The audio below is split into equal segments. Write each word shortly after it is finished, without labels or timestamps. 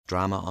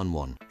Drama on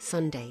One.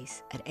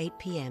 Sundays at 8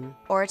 p.m.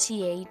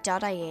 rte.ie/Drama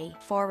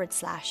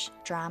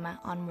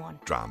on One.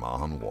 Drama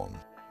on One.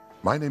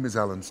 My name is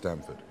Alan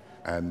Stamford,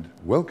 and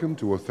welcome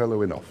to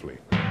Othello in Offaly.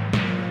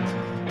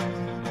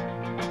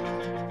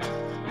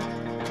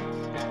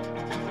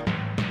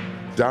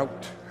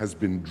 Doubt has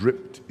been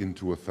dripped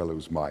into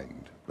Othello's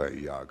mind by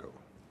Iago.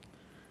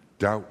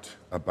 Doubt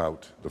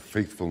about the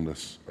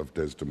faithfulness of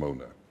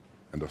Desdemona,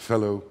 and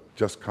Othello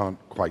just can't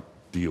quite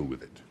deal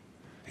with it.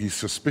 He's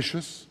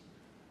suspicious,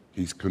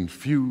 he's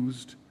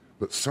confused,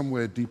 but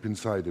somewhere deep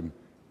inside him,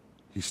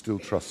 he still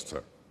trusts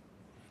her.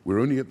 We're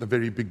only at the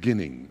very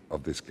beginning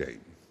of this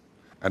game,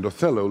 and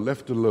Othello,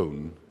 left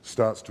alone,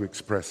 starts to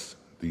express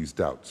these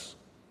doubts.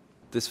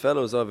 This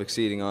fellow is of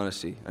exceeding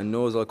honesty, and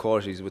knows all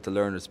qualities with the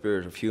learned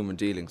spirit of human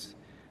dealings.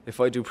 If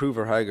I do prove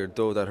her haggard,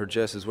 though that her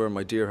jesses were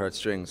my dear heart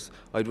strings,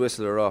 I'd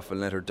whistle her off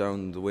and let her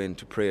down the wind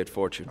to pray at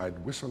fortune.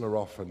 I'd whistle her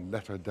off and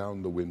let her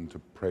down the wind to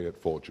pray at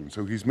fortune.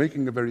 So he's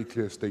making a very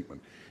clear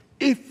statement.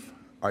 If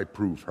I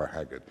prove her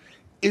haggard,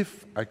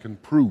 if I can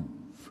prove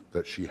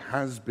that she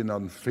has been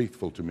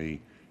unfaithful to me,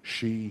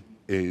 she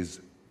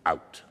is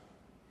out.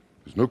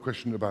 There's no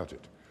question about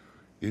it.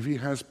 If he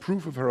has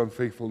proof of her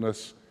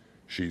unfaithfulness,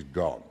 she's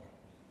gone.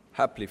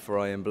 Haply for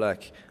I am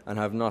black, and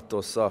have not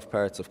those soft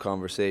parts of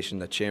conversation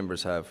that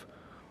chambers have,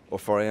 or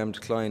for I am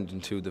declined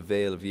into the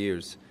vale of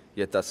years,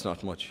 yet that's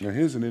not much. Now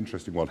here's an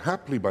interesting one.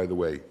 Haply, by the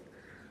way,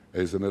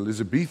 is an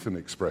Elizabethan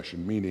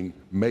expression meaning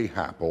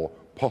mayhap or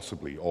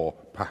possibly or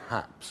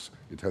perhaps.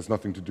 It has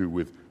nothing to do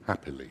with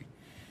happily.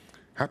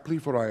 Haply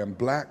for I am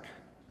black,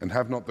 and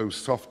have not those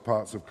soft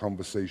parts of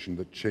conversation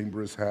that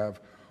chamberers have,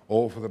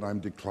 or for that I'm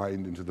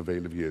declined into the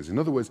vale of years. In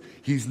other words,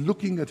 he's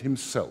looking at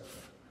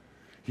himself.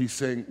 He's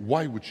saying,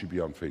 why would she be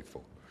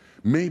unfaithful?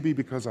 Maybe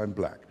because I'm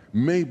black.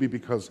 Maybe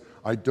because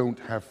I don't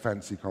have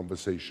fancy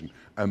conversation.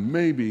 And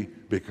maybe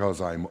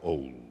because I'm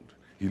old.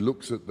 He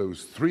looks at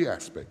those three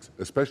aspects,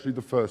 especially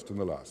the first and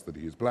the last, that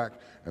he is black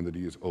and that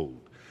he is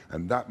old.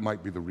 And that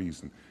might be the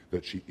reason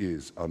that she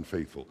is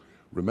unfaithful.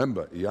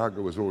 Remember,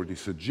 Iago has already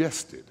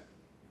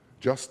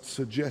just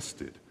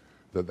suggested,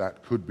 that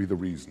that could be the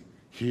reason.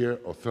 Here,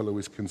 Othello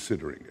is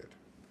considering it.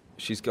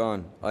 She's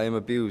gone. I am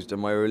abused,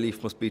 and my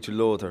relief must be to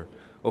loathe her.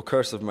 O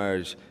curse of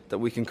marriage, that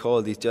we can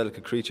call these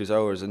delicate creatures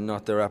ours and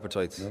not their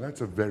appetites. Now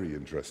that's a very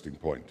interesting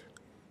point.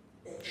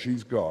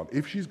 She's gone.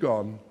 If she's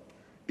gone,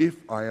 if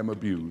I am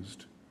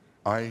abused,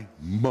 I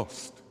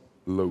must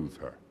loathe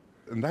her.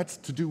 And that's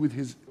to do with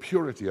his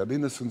purity and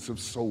innocence of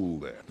soul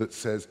there, that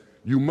says,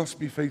 you must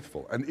be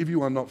faithful. And if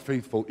you are not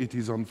faithful, it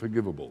is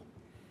unforgivable.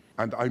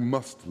 And I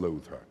must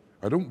loathe her.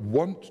 I don't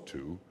want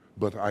to,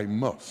 but I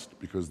must,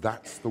 because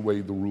that's the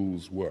way the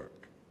rules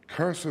work.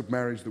 Curse of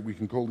marriage, that we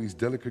can call these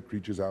delicate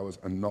creatures ours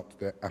and not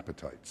their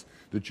appetites.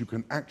 That you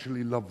can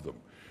actually love them.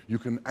 You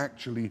can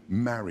actually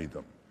marry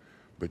them.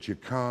 But you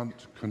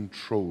can't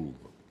control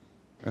them.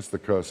 That's the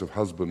curse of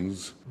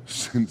husbands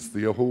since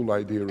the whole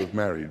idea of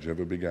marriage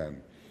ever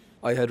began.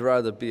 I had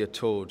rather be a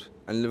toad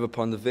and live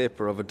upon the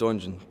vapour of a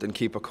dungeon than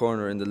keep a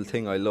corner in the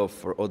thing I love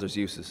for others'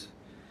 uses.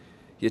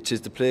 Yet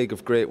 'tis the plague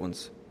of great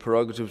ones.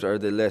 Prerogatives are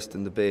they less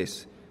than the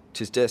base.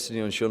 'Tis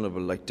destiny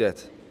unshunnable like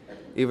death.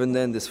 Even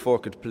then this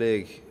forked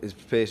plague is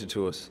pated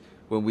to us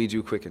when we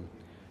do quicken.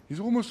 He's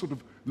almost sort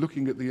of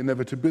looking at the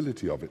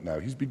inevitability of it now.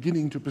 He's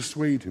beginning to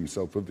persuade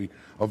himself of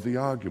the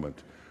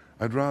argument.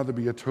 I'd rather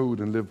be a toad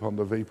and live upon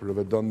the vapour of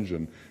a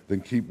dungeon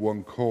than keep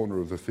one corner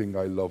of the thing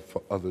I love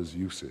for others'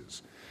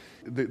 uses.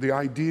 The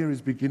idea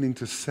is beginning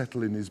to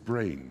settle in his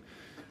brain.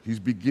 He's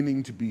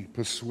beginning to be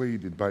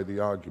persuaded by the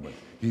argument.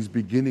 He's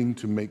beginning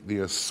to make the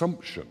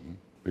assumption,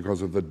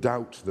 because of the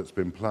doubt that's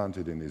been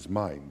planted in his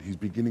mind, he's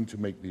beginning to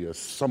make the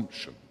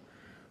assumption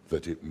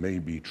that it may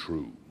be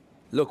true.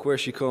 Look where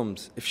she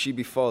comes. If she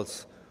be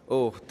false,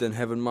 oh, then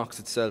heaven mocks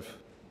itself.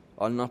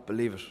 I'll not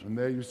believe it. And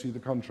there you see the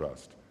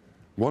contrast.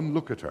 One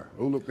look at her.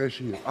 Oh, look, there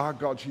she is. Ah,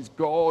 God, she's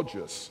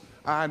gorgeous.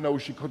 Ah, no,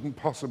 she couldn't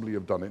possibly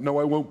have done it. No,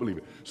 I won't believe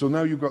it. So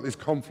now you've got this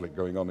conflict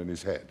going on in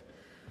his head.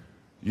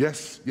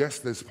 Yes,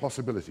 there's a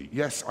possibility.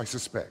 Yes, I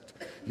suspect.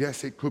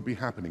 Yes, it could be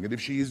happening. And if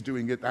she is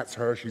doing it, that's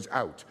her, she's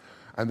out.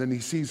 And then he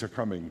sees her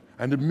coming,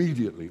 and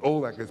immediately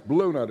all that gets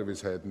blown out of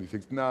his head, and he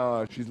thinks,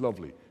 nah, she's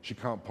lovely. She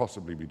can't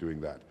possibly be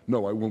doing that.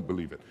 No, I won't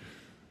believe it.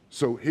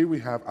 So here we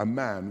have a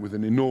man with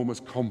an enormous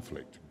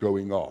conflict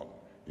going on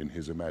in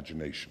his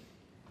imagination.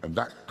 And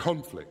that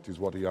conflict is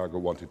what Iago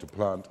wanted to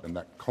plant, and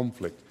that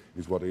conflict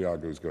is what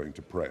Iago is going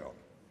to prey on.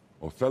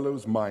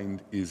 Othello's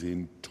mind is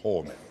in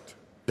torment.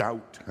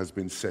 Doubt has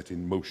been set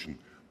in motion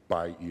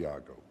by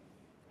Iago.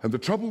 And the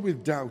trouble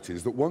with doubt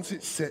is that once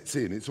it sets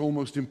in, it's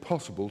almost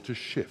impossible to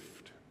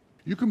shift.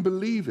 You can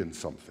believe in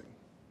something.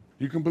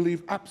 You can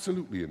believe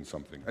absolutely in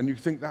something, and you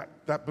think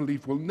that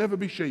belief will never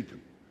be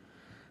shaken.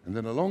 And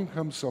then along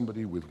comes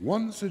somebody with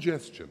one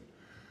suggestion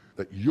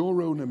that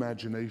your own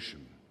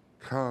imagination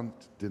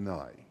can't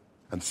deny.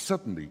 And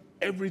suddenly,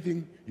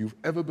 everything you've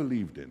ever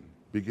believed in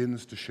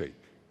begins to shake.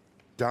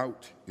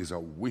 Doubt is a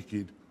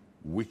wicked,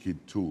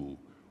 wicked tool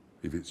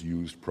if it's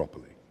used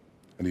properly.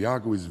 And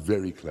Iago is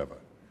very clever.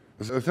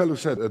 As Othello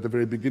said at the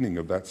very beginning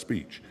of that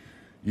speech,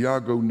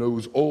 Iago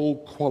knows all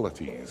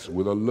qualities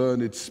with a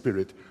learned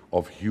spirit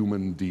of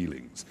human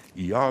dealings.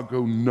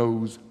 Iago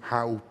knows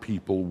how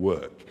people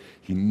work.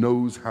 He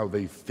knows how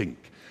they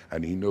think,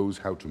 and he knows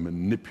how to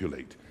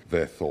manipulate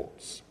their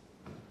thoughts.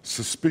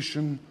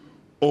 Suspicion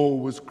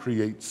always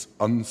creates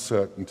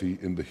uncertainty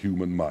in the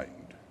human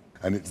mind,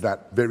 and it's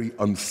that very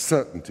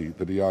uncertainty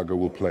that Iago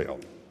will play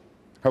on.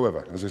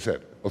 However, as I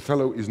said,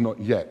 Othello is not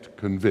yet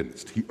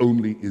convinced. He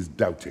only is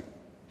doubting.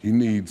 He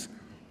needs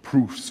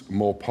proofs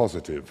more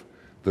positive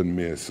than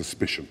mere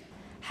suspicion.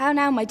 How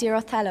now, my dear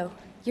Othello?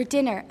 Your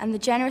dinner and the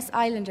generous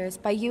islanders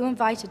by you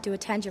invited to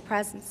attend your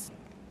presence.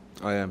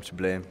 I am to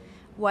blame.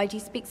 Why do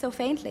you speak so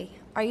faintly?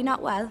 Are you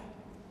not well?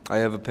 I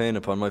have a pain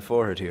upon my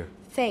forehead here.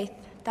 Faith,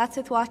 that's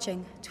with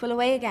watching. 'Twill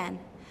away again.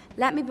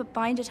 Let me but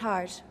bind it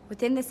hard.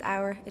 Within this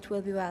hour it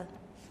will be well.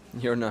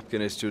 Your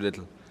napkin is too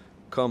little.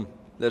 Come,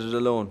 let it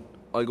alone.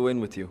 I'll go in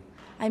with you.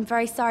 I am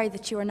very sorry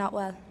that you are not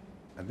well.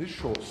 And this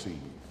short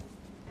scene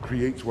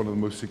creates one of the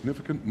most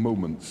significant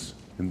moments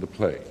in the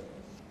play.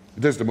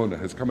 Desdemona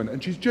has come in,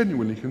 and she's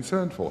genuinely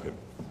concerned for him.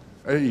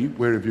 A,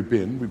 where have you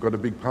been? We've got a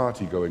big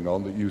party going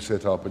on that you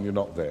set up and you're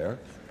not there.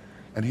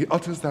 And he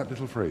utters that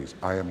little phrase,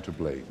 I am to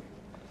blame.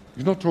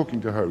 He's not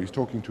talking to her, he's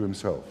talking to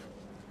himself.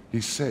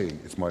 He's saying,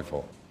 it's my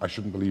fault. I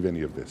shouldn't believe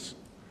any of this.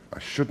 I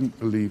shouldn't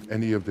believe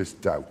any of this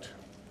doubt.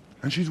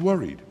 And she's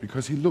worried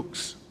because he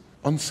looks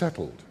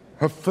unsettled.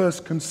 Her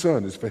first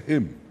concern is for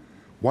him.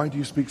 Why do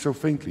you speak so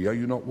faintly? Are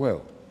you not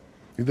well?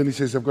 And then he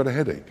says, I've got a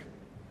headache.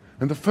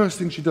 And the first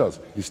thing she does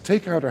is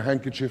take out her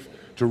handkerchief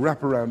to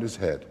wrap around his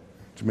head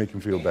to make him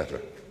feel better.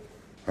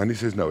 And he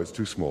says, no, it's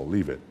too small,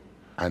 leave it,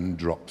 and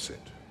drops it.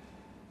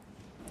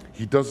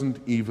 He doesn't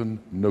even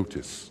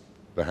notice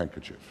the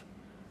handkerchief.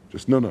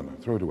 Just, no,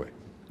 throw it away.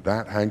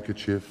 That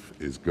handkerchief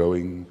is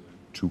going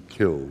to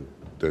kill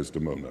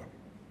Desdemona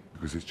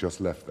because it's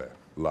just left there,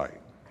 lying.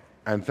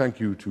 And thank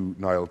you to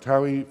Niall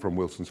Towie from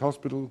Wilson's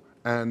Hospital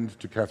and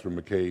to Catherine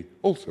McKay,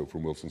 also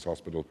from Wilson's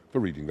Hospital, for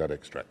reading that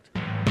extract.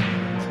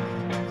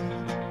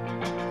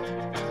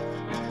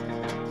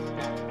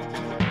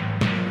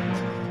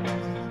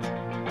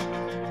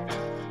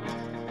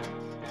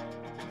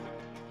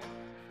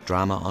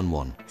 Drama on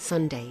One.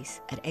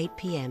 Sundays at 8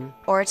 p.m.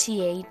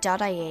 rte.ie/drama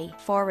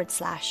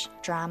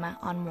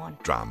on one.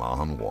 Drama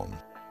on One.